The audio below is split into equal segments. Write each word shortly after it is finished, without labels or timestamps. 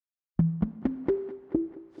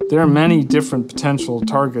There are many different potential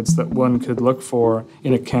targets that one could look for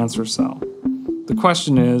in a cancer cell. The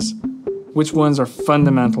question is, which ones are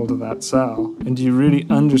fundamental to that cell, and do you really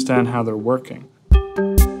understand how they're working?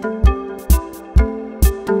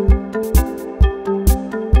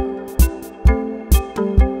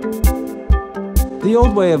 The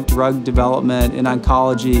old way of drug development in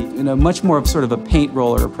oncology, much more of sort of a paint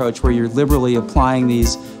roller approach where you're liberally applying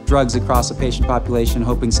these drugs across a patient population,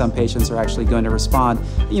 hoping some patients are actually going to respond.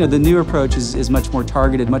 The new approach is much more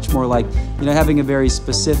targeted, much more like, having a very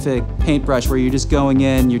specific paintbrush where you're just going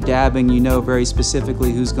in, you're dabbing, very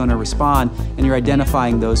specifically who's going to respond, and you're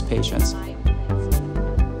identifying those patients.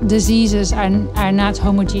 Diseases are not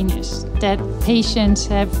homogeneous, that patients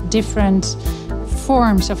have different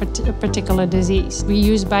forms of a particular disease. We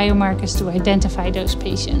use biomarkers to identify those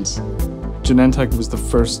patients. Genentech was the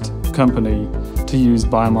first company to use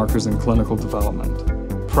biomarkers in clinical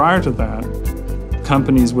development. Prior to that,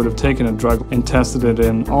 companies would have taken a drug and tested it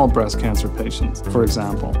in all breast cancer patients, for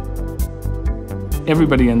example.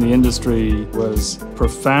 Everybody in the industry was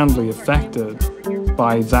profoundly affected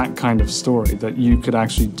by that kind of story, that you could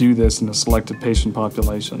actually do this in a selected patient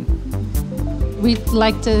population. We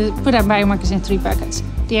like to put our biomarkers in 3 buckets.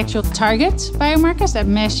 The actual target biomarkers that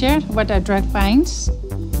measure what our drug binds,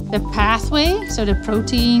 the pathway, so the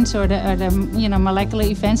proteins or the molecular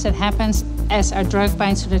events that happens as our drug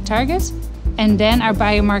binds to the target, and then our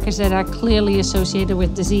biomarkers that are clearly associated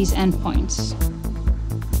with disease endpoints.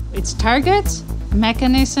 It's target,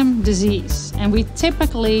 mechanism, disease. And we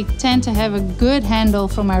typically tend to have a good handle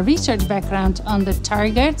from our research background on the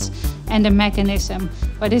target and the mechanism.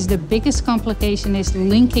 What is the biggest complication is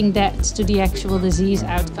linking that to the actual disease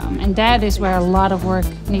outcome. And that is where a lot of work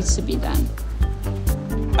needs to be done.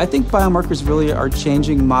 I think biomarkers really are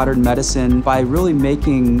changing modern medicine by really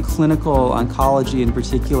making clinical oncology in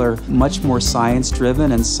particular much more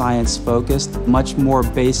science-driven and science-focused, much more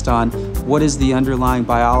based on what is the underlying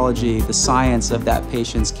biology, the science of that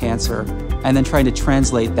patient's cancer, and then trying to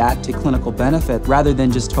translate that to clinical benefit rather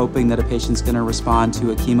than just hoping that a patient's going to respond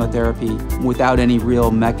to a chemotherapy without any real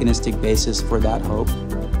mechanistic basis for that hope.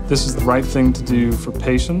 This is the right thing to do for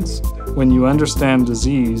patients. When you understand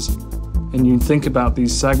disease, and you think about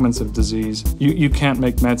these segments of disease, you can't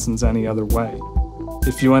make medicines any other way.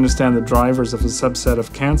 If you understand the drivers of a subset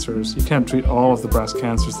of cancers, you can't treat all of the breast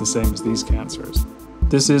cancers the same as these cancers.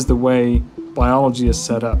 This is the way biology is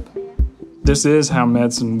set up. This is how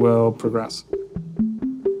medicine will progress.